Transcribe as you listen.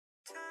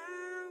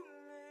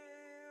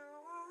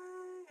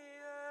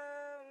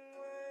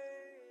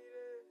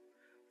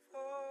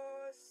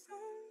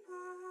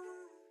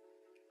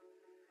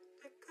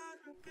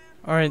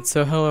Alright,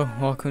 so hello,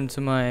 welcome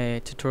to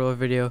my tutorial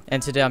video,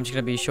 and today I'm just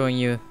going to be showing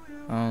you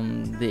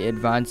the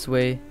advanced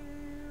way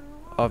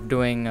of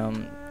doing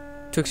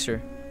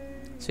Twixtor.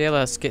 So yeah,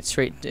 let's get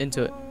straight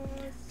into it.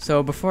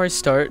 So before I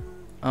start,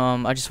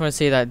 I just want to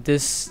say that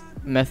this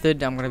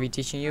method I'm going to be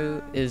teaching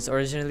you is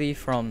originally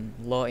from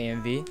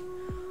AMV.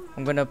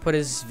 I'm going to put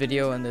his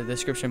video in the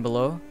description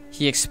below.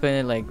 He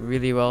explained it like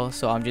really well,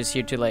 so I'm just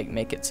here to like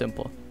make it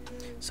simple.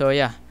 So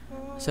yeah,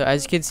 so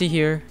as you can see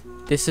here,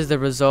 this is the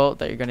result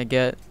that you're going to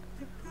get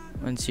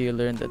once you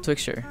learn the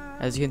Twixtor.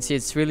 As you can see,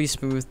 it's really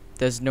smooth,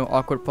 there's no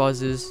awkward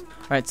pauses.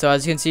 Alright, so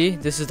as you can see,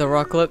 this is the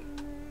raw clip.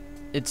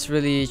 It's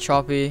really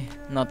choppy,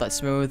 not that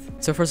smooth.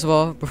 So first of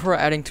all, before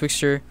adding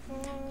Twixtor,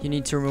 you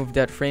need to remove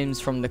dead frames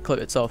from the clip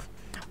itself.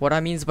 What I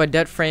mean by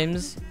dead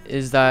frames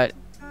is that,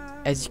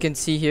 as you can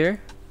see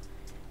here,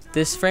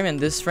 this frame and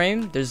this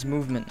frame, there's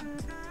movement.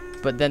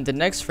 But then the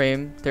next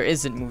frame, there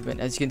isn't movement,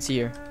 as you can see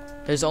here.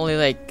 There's only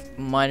like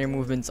minor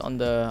movements on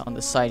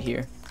the side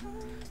here.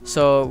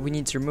 So we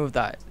need to remove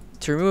that.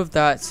 To remove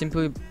that,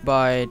 simply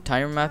by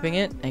time mapping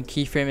it and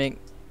keyframing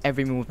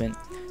every movement.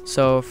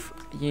 So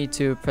you need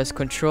to press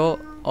CTRL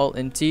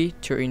ALT T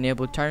to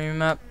enable time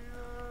map.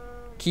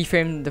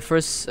 Keyframe the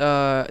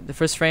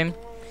first frame,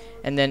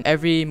 and then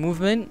every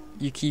movement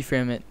you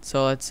keyframe it.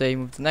 So let's say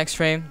move to the next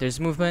frame. There's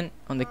movement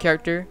on the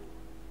character,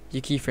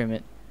 you keyframe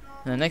it.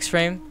 And the next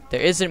frame, there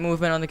isn't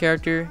movement on the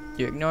character,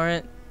 you ignore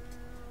it,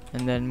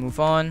 and then move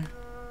on.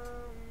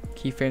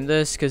 Keyframe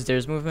this because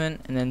there's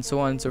movement, and then so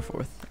on and so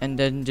forth, and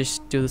then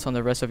just do this on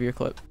the rest of your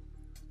clip.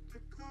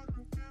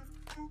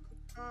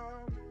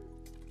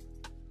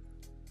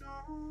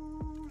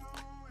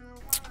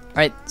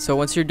 Alright, so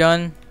once you're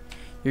done,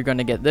 you're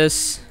gonna get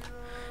this,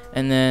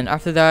 and then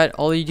after that,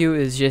 all you do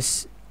is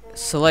just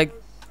select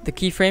the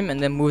keyframe and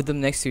then move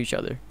them next to each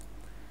other.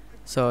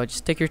 So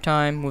just take your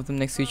time, move them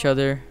next to each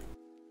other,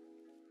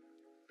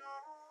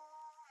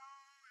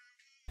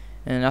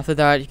 and after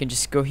that you can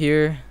just go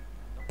here,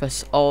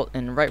 press Alt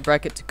and right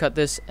bracket to cut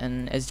this,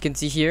 and as you can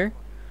see here,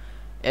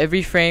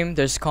 every frame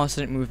there's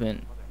constant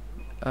movement.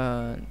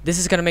 This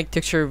is gonna make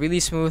Twixtor really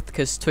smooth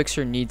because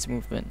Twixtor needs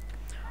movement.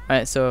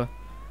 Alright, so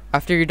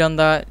after you're done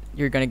that,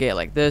 you're gonna get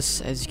like this.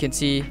 As you can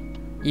see,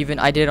 even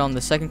I did on the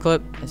second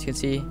clip, as you can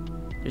see,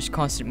 there's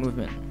constant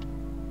movement.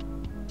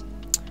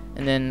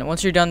 And then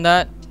once you're done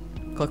that,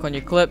 click on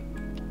your clip,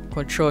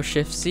 Ctrl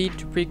Shift C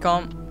to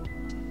precomp,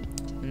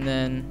 and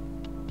then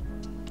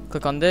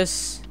click on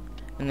this,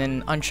 and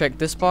then uncheck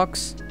this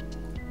box,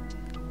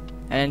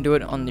 and then do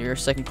it on your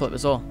second clip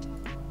as well.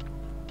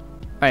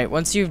 Alright,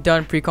 once you've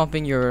done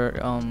pre-comping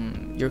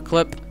your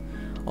clip,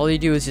 all you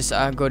do is just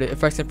go to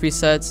Effects and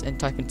Presets and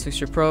type in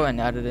Twixtor Pro and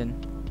add it in.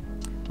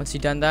 Once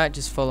you've done that,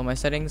 just follow my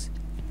settings.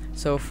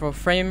 So for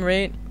frame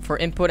rate, for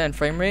input and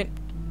frame rate,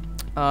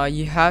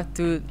 you have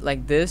to,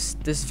 like this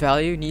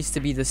value needs to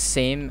be the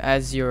same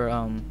as your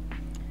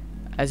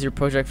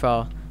project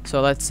file.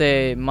 So let's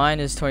say mine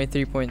is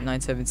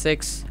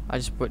 23.976. I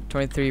just put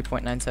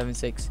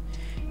 23.976.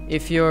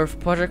 If your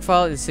project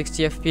file is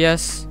 60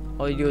 FPS,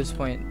 all you do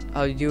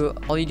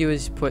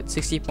is put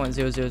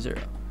 60.000.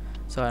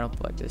 So I don't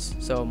put like this.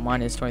 So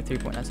mine is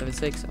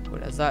 23.976. I'll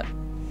put it as that.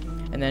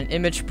 And then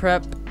image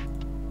prep,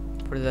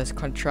 put it as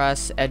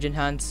contrast, edge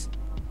enhance,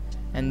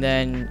 and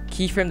then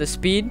keyframe the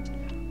speed.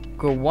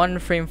 Go one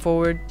frame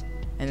forward,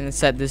 and then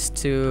set this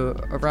to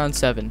around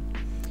 7.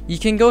 You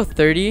can go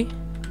 30.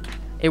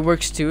 It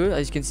works too,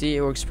 as you can see,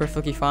 it works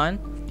perfectly fine.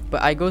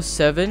 But I go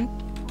 7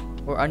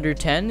 or under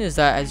 10, is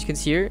that, as you can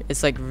see here,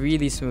 it's like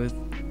really smooth.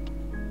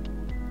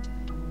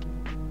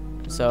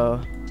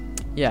 So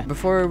yeah,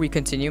 before we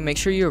continue, make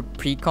sure your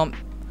precomp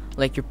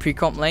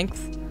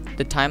length,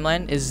 the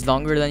timeline, is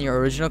longer than your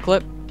original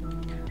clip.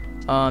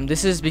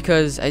 This is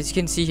because, as you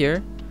can see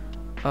here,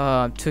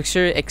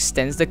 Twixtor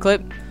extends the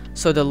clip,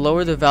 so the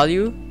lower the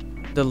value,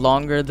 the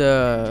longer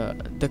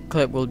the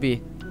clip will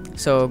be.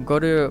 So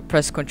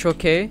press CTRL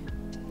K,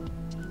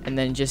 and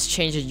then just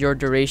change your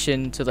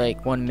duration to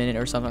like 1 minute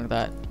or something like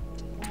that.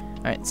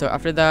 Alright, so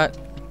after that,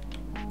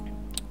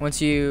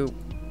 once you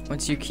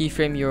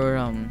keyframe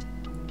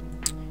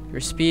your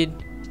speed,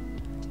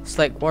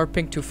 select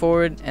warping to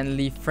forward and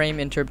leave frame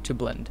interp to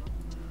blend.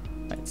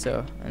 Alright,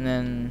 so and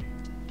then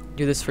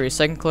do this for your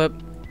second clip.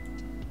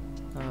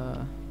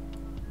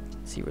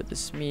 See where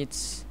this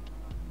meets.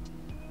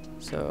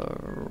 So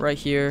right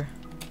here,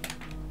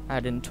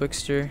 add in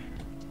Twixtor.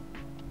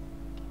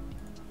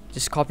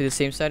 Just copy the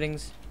same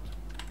settings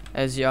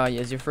as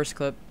your first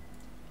clip.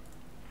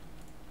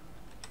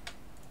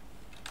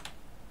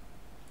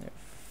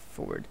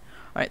 Forward.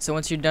 Alright, so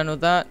once you're done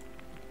with that,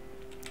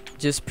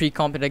 just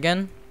pre-comp it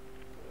again.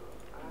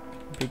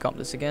 Pre-comp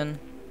this again.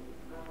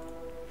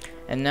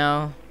 And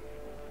now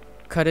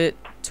cut it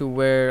to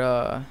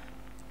where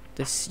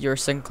your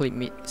second clip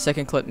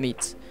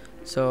meets.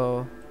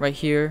 So right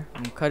here,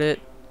 I'm gonna cut it,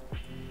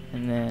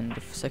 and then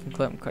the second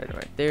clip, I'm gonna cut it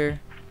right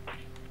there.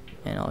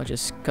 And I'll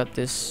just cut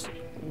this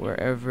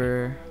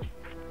wherever,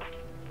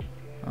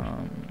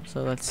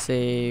 so let's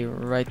say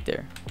right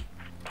there.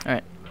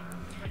 Alright,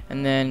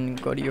 and then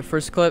go to your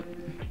first clip,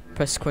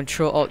 press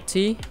CTRL ALT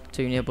T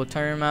to enable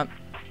time remap,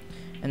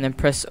 and then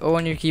press O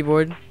on your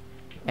keyboard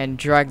and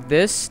drag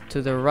this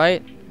to the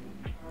right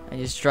and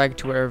just drag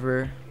to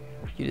wherever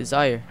you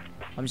desire.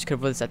 I'm just gonna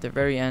put this at the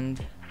very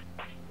end,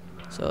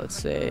 so let's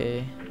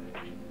say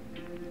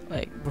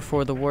like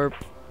before the warp,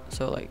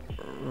 so like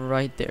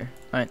right there.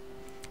 Alright,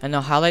 and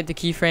now highlight the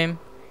keyframe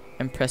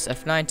and press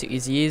F9 to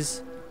easy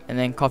ease, and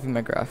then copy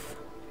my graph.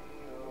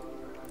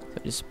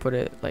 So just put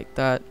it like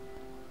that.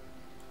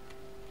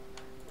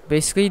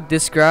 Basically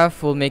this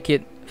graph will make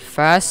it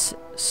fast,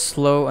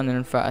 slow, and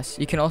then fast.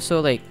 You can also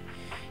like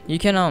you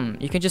can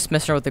just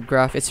mess around with the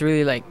graph. It's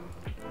really like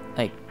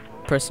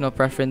personal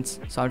preference.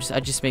 So I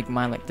just make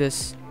mine like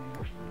this,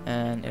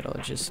 and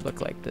it'll just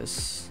look like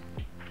this.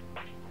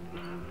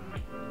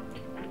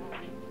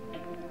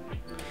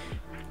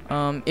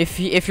 If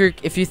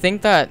you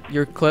think that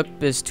your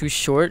clip is too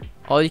short,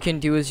 all you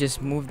can do is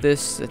just move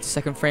this at the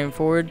second frame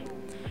forward,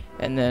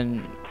 and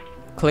then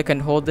click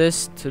and hold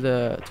this to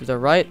the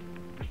right,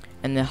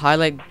 and then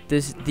highlight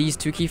these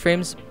two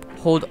keyframes,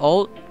 hold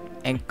Alt,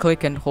 and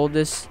click and hold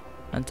this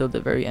until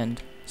the very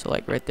end. So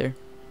like right there.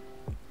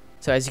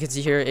 So as you can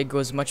see here, it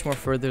goes much more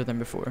further than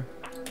before.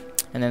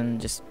 And then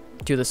just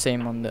do the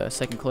same on the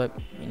second clip.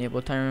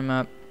 Enable time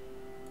remap.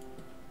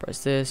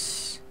 Press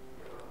this.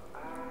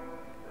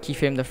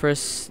 Keyframe the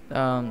first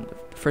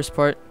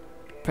part.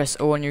 Press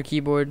O on your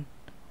keyboard,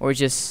 or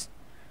just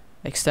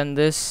extend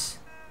this,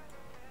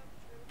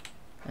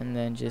 and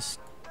then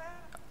just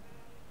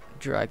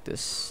drag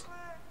this.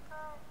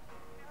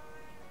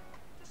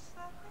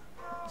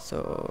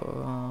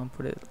 So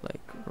put it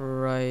like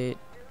right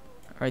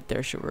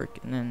there should work,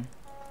 and then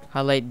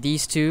highlight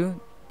these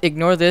two.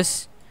 Ignore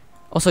this.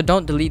 Also,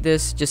 don't delete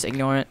this, just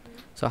ignore it.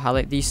 So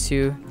highlight these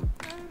two,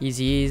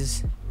 easy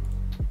ease,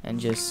 and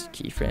just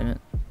keyframe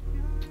it.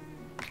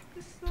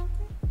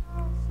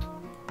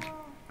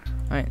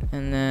 Alright,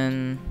 and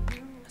then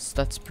so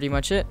that's pretty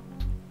much it.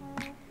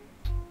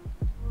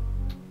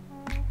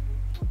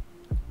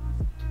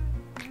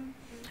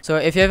 So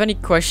if you have any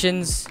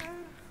questions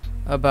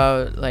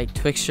about like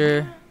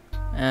Twixtor,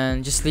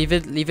 and just leave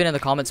it in the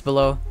comments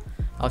below.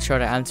 I'll try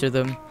to answer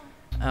them,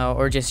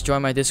 or just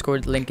join my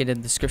Discord, link in the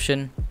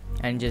description,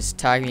 and just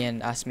tag me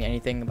and ask me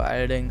anything about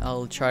editing.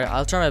 I'll try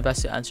my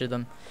best to answer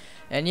them.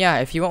 And yeah,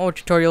 if you want more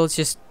tutorials,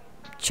 just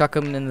chuck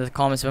them in the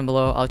comments down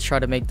below. I'll try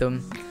to make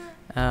them.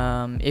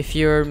 If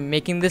you're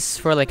making this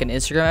for like an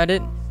Instagram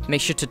edit,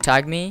 make sure to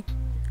tag me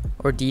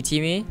or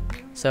DT me.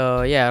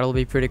 So yeah, it'll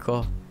be pretty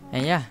cool.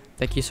 And yeah,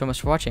 thank you so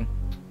much for watching.